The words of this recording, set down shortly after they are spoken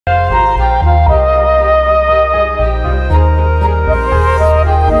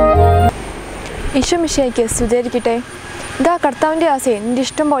ഈശോമിശിഹായ്ക്ക് സ്തുതിയായിരിക്കട്ടെ. ഇതാ കർത്താവിൻ്റെ ആശയെ നിന്റെ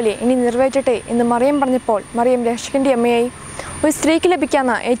ഇഷ്ടം പോലെ ഇനി നിറവേറ്റട്ടെ എന്ന് മറിയം പറഞ്ഞപ്പോൾ മറിയം രക്ഷകൻ്റെ അമ്മയായി. ഒരു സ്ത്രീക്ക്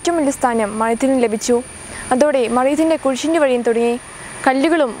ലഭിക്കാവുന്ന ഏറ്റവും വലിയ സ്ഥാനം മറിയത്തിന് ലഭിച്ചു. അതോടെ മറിയത്തിൻ്റെ കുരിശിൻ്റെ വഴിയും തുടങ്ങി.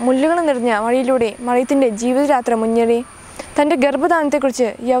 കല്ലുകളും മുള്ളുകളും നിറഞ്ഞ വഴിയിലൂടെ മറിയത്തിൻ്റെ ജീവിതയാത്ര മുന്നേറി. തൻ്റെ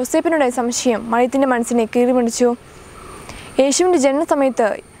ഗർഭധാരണത്തെക്കുറിച്ച് യൗസേപ്പിനുടെ സംശയം മറിയത്തിൻ്റെ മനസ്സിനെ കീറിമുടിച്ചു. യേശുവിൻ്റെ ജനനസമയത്ത്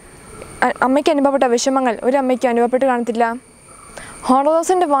അമ്മയ്ക്ക് അനുഭവപ്പെട്ട വിഷമങ്ങൾ ഒരു അമ്മയ്ക്ക് അനുഭവപ്പെട്ട് കാണത്തില്ല.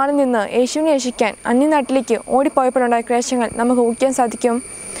 ഹോളോദോസിൻ്റെ വാളിൽ നിന്ന് യേശുവിനെ രക്ഷിക്കാൻ അന്യനാട്ടിലേക്ക് ഓടിപ്പോയപ്പോഴുണ്ടായ ക്ലേശങ്ങൾ നമുക്ക് ഊഹിക്കാൻ സാധിക്കും.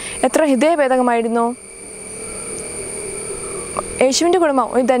 എത്ര ഹൃദയഭേദകമായിരുന്നു. യേശുവിൻ്റെ കുടുംബം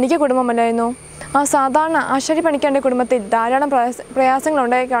ഒരു ധനിക കുടുംബമല്ലായിരുന്നു. ആ സാധാരണ ആശാരിപ്പണിക്കാരൻ്റെ കുടുംബത്തിൽ ധാരാളം പ്രയാസങ്ങൾ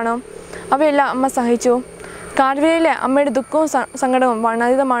ഉണ്ടായി കാണും. അവയെല്ലാം അമ്മ സഹിച്ചു. കാൽവരിയിലെ അമ്മയുടെ ദുഃഖവും സങ്കടവും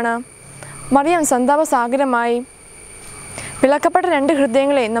വർണ്ണാതീതമാണ്. മറിയം സന്താപസാഗരമായി. വിളക്കപ്പെട്ട രണ്ട്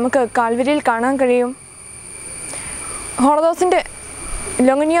ഹൃദയങ്ങളെ നമുക്ക് കാൽവരിയിൽ കാണാൻ കഴിയും. ഹോളോദോസിൻ്റെ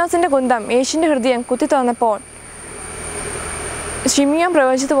ലൊങ്നിയോസിൻ്റെ കുന്തം യേശുവിൻ്റെ ഹൃദയം കുത്തി തുറന്നപ്പോൾ ശിമിയോൻ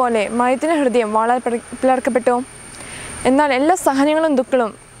പ്രവചിച്ചതുപോലെ മറിയത്തിൻ്റെ ഹൃദയം വാളാൽ പിളർക്കപ്പെട്ടു. എന്നാൽ എല്ലാ സഹനങ്ങളും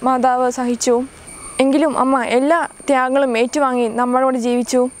ദുഃഖങ്ങളും മാതാവ് സഹിച്ചു. എങ്കിലും അമ്മ എല്ലാ ത്യാഗങ്ങളും ഏറ്റുവാങ്ങി നമ്മളോട്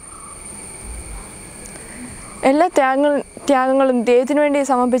ജീവിച്ചു. എല്ലാ ത്യാഗങ്ങളും ദൈവത്തിന് വേണ്ടി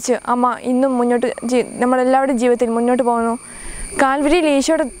സമർപ്പിച്ച് അമ്മ ഇന്നും നമ്മളെല്ലാവരുടെ ജീവിതത്തിൽ മുന്നോട്ട് പോകുന്നു. കാൽവരിയിൽ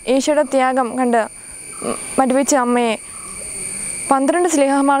ഈശോയുടെ ത്യാഗം കണ്ട് മടുപ്പിച്ച അമ്മയെ 12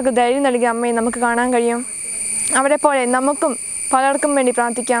 സ്ലീഹന്മാർക്ക് ധൈര്യം നൽകിയ അമ്മയെ നമുക്ക് കാണാൻ കഴിയും. അവരെ പോലെ നമുക്കും പലർക്കും വേണ്ടി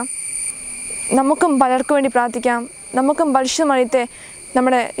പ്രാർത്ഥിക്കാം. നമുക്കും പരിശുദ്ധ മറിയത്തെ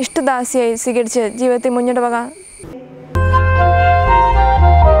നമ്മുടെ ഇഷ്ടദാസിയായി സ്വീകരിച്ച് ജീവിതത്തിൽ മുന്നോട്ട് പോകാം.